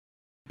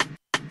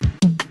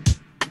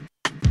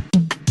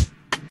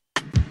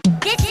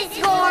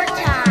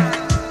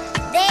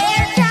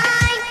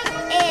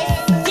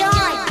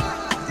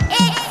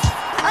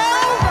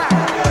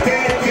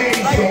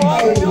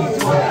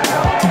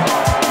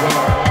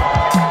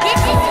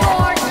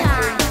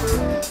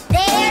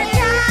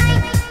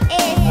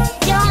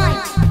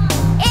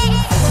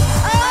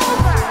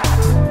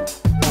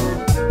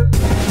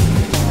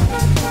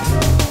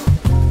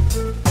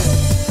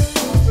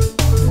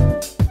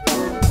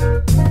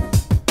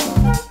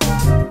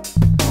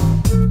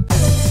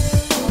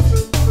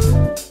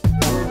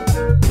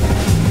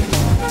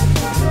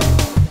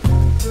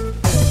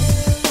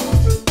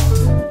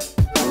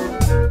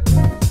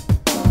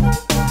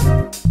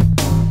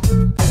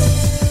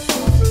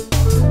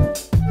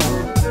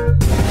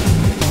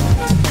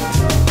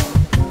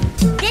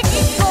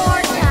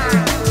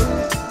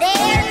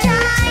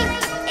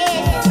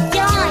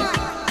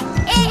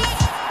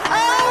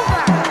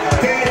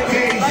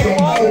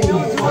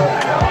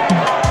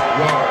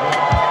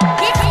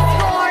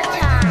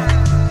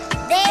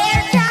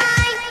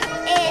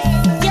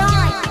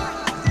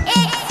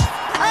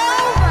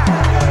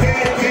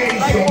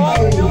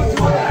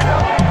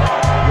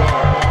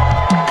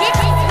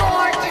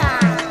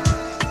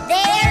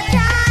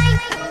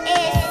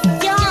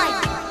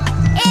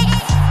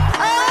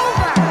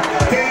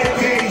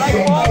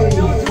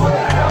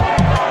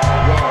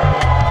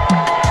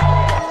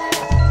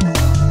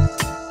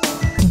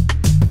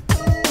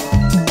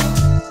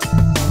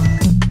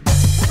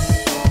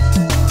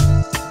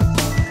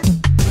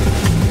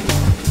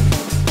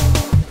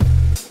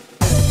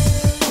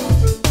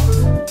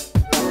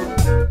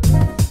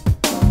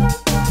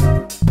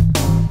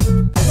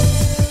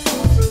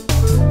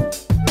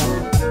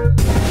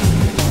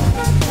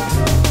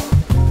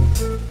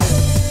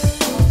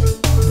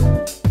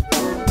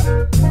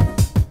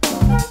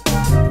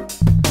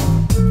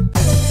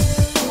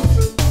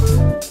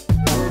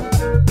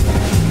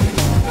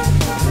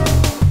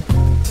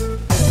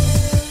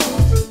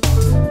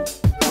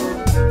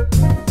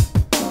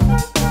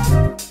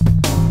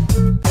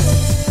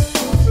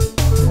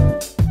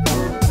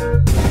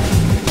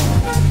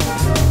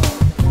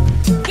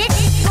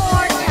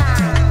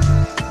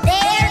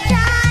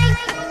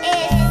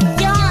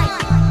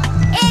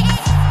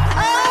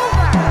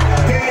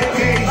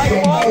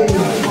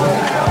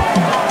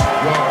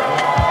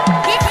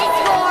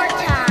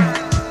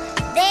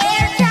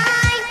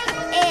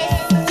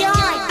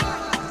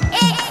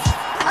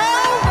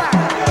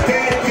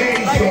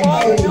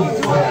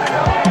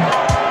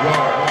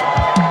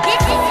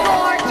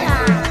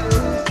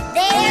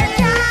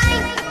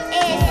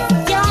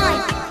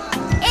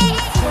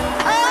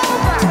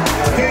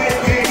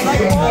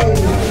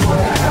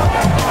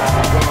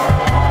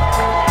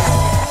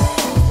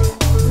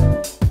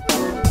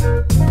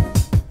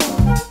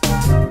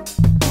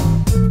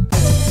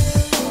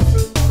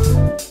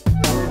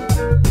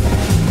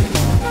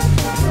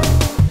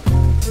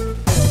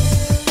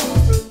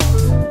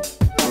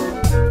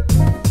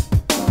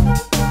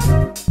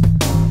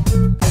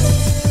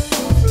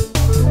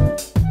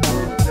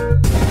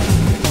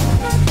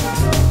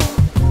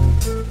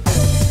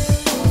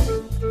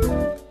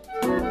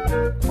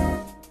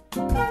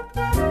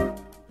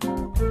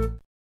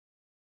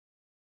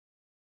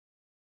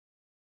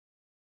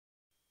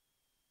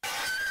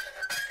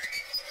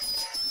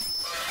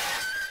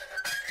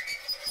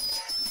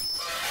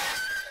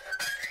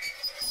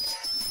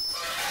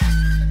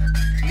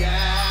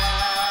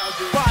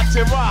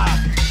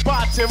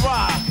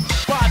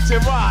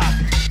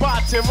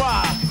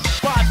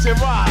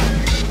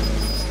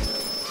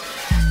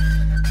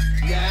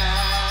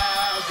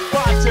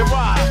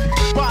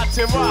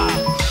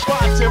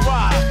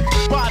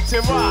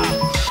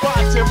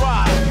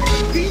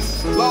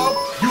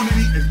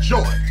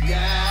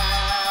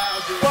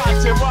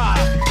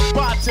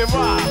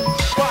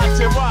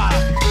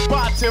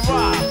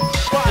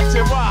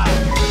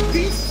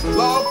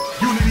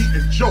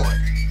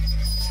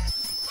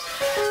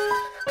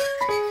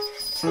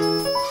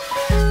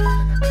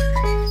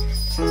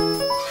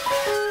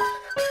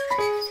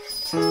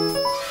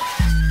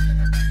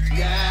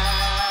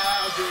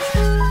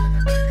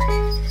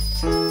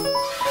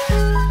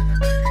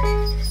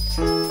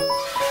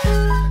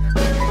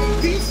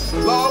Peace,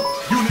 love,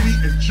 unity,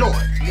 and joy.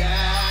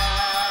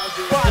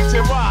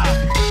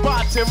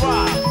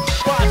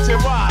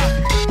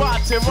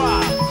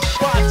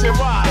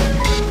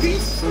 Peace,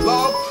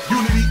 love, unity, and joy. Peace, love,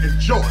 unity,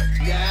 and joy.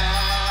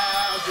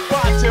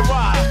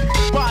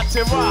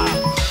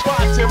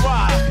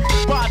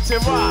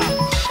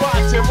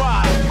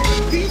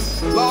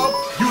 Peace, love,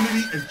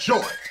 unity, and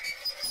joy.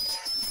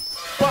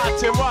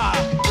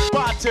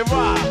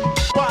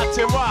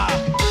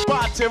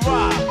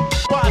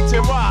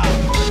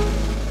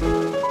 Peace,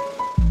 love,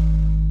 unity,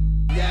 and joy.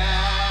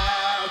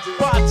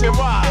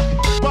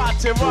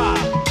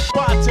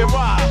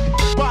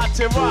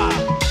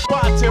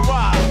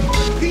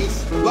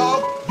 Peace,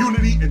 love, unity,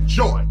 and joy.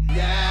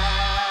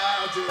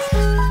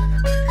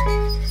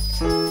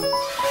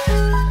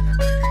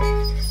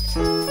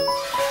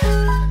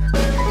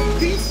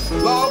 Peace,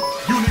 love,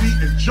 unity,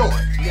 and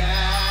joy.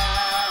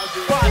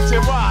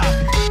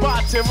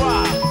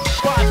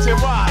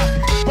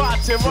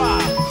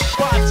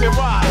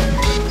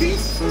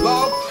 Peace,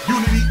 love,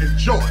 unity, and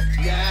joy.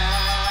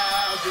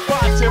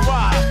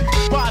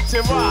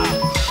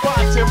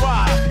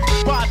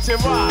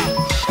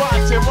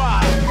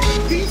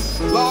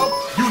 Peace,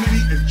 love,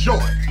 unity, and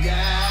joy.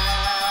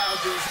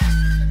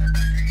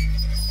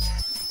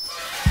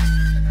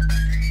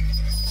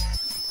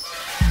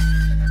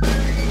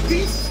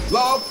 Peace,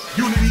 love,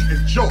 unity,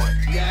 and joy.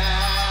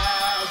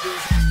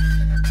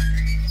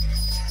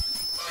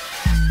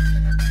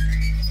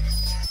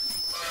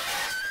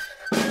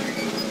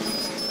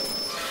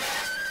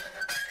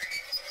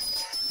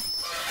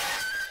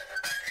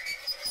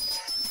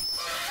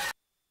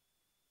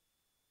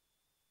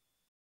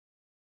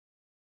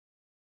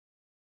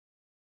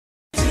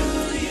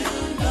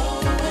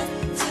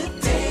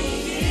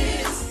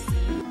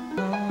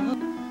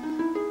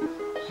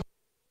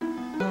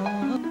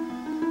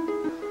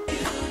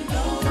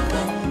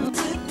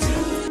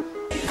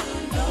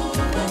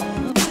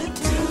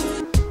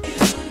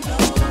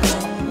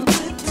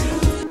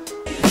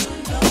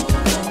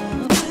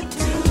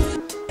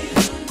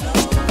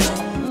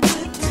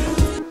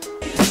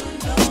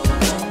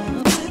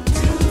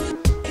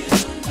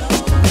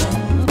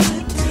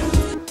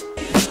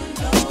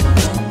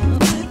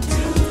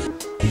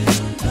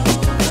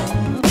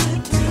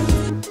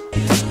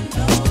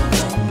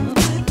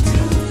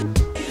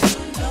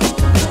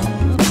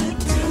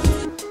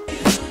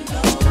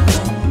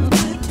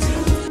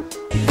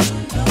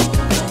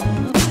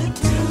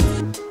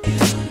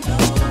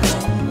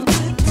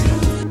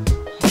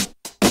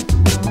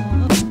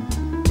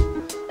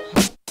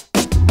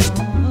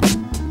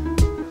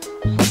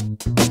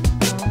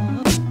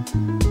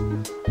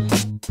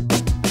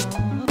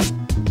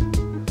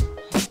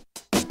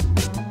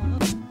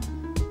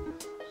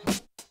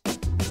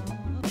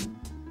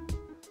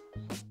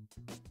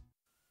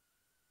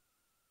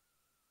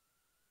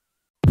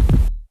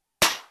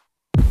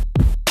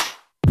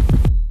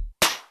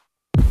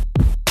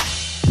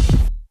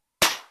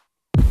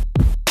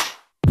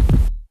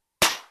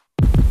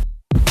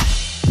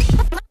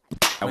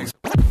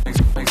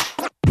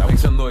 Make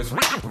some noise,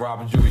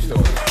 robbing Jewish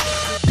stores.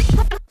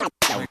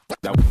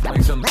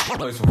 Make some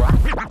noise,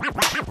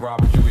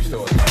 robbing Jewish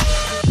stores.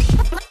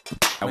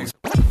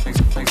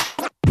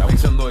 Make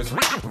some noise,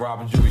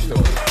 robbing Jewish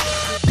stores.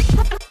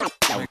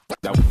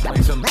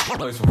 Make some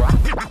noise,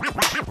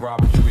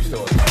 robbing Jewish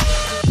stores.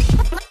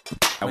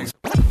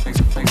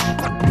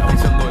 Make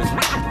some noise,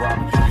 robbing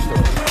Jewish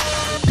stores.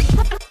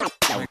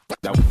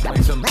 Make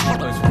some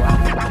noise,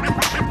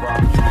 robbing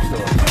Jewish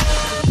stores.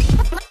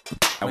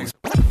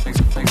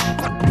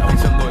 Make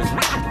some noise,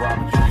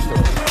 robbing Jewish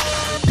stores.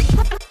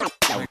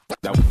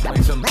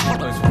 Make some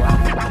noise,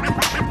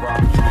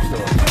 robbing Jewish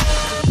stores.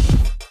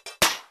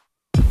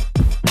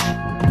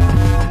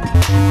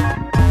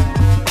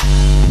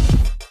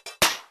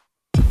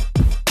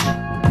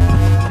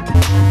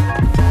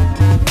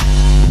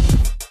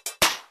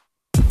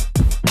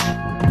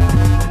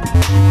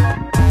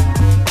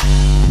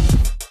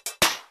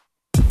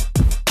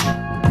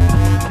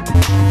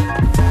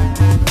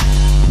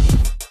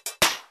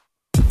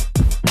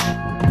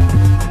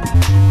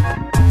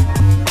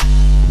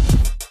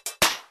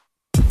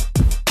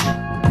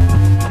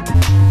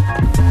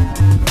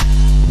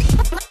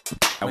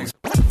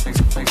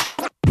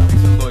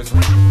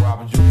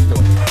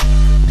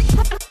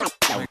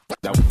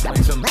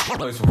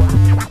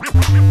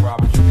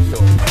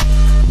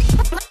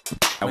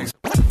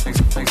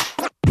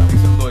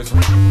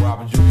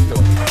 robbing jewelry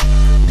stores.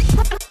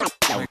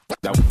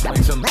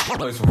 Make some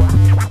noise for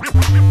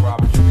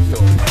robbing jewelry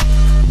stores.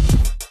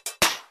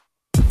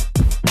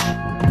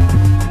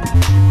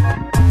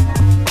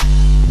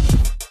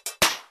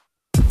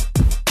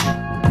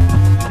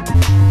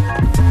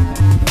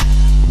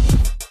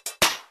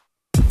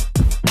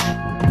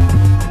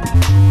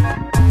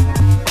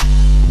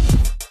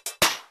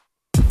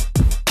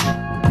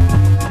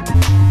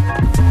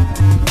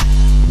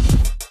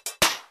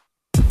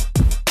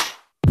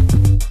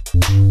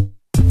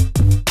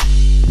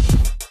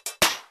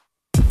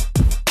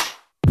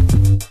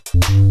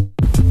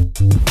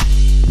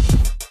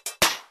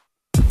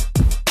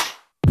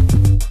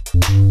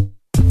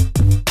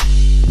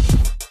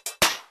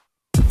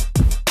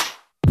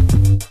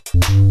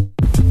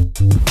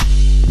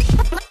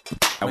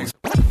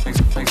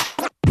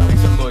 Make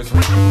some noise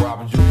for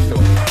robbing jewelry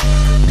stores.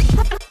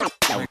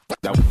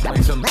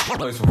 Make some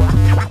noise for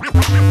robbing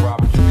jewelry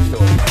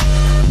stores.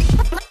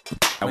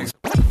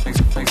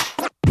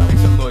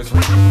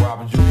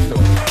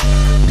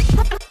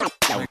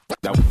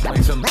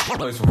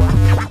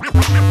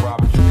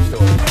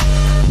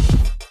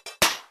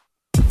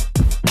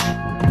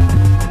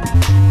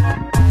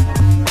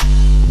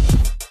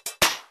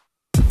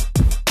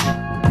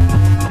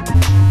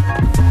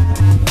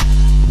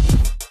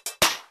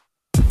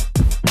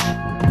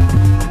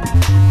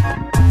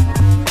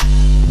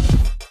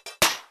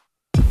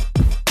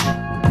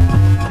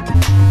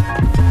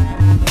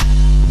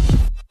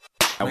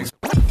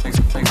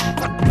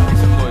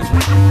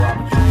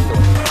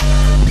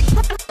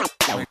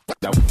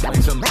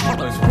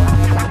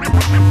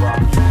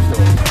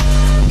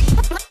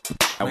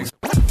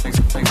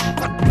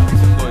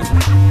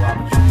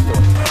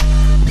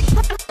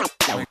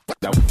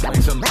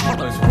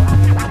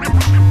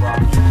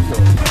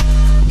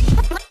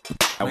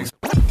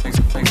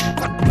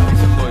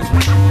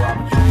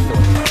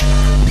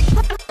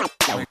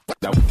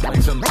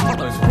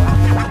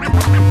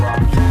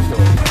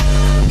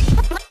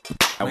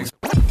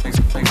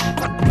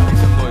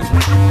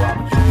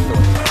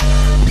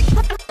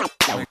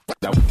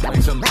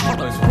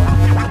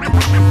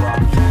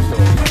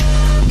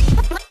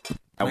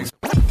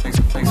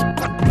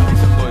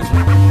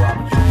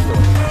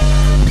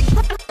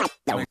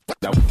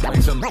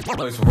 Make some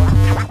noise for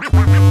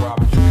robbing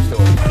jewelry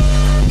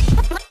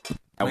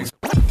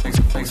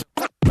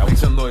stores. Make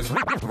some noise for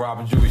robbing jewelry stores.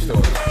 Robbing jewelry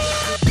stores.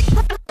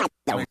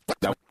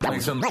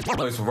 Make some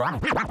noise for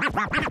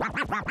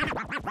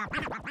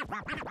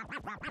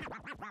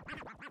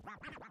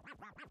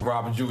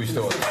robbing jewelry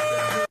stores.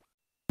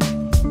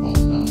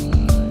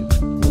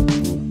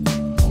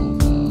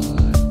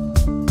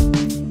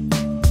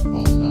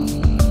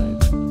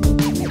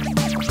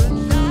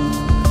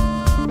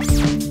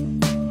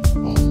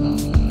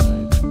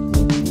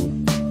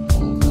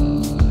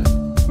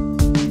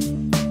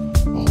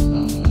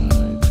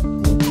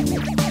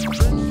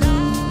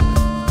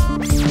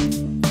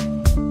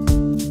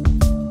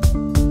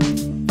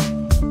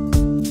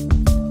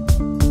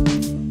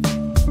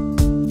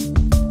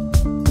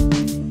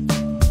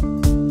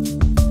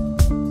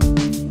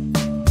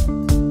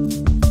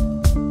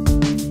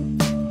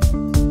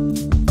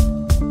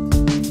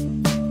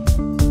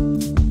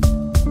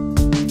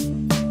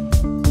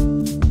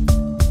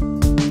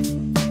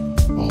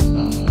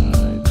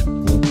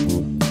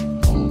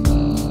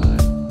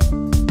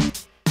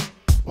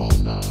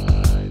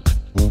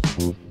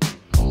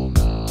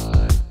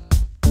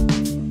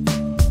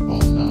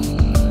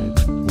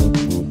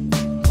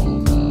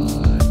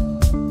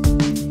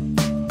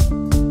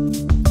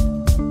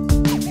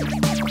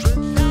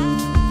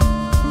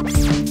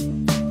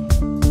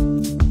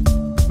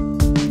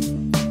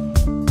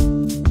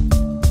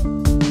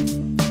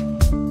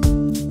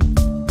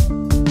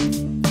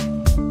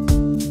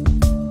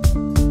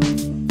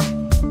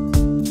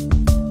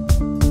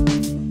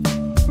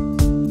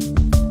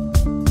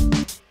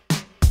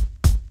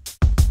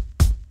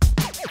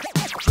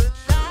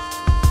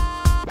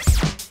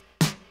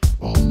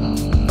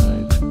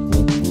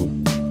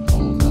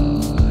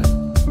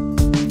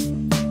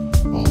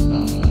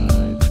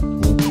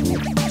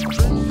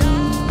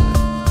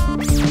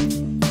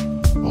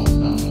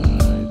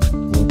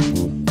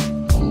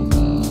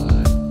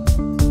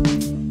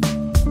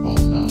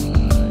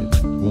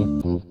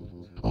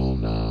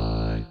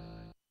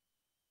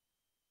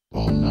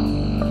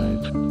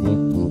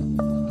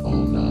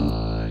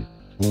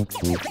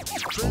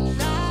 All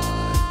night.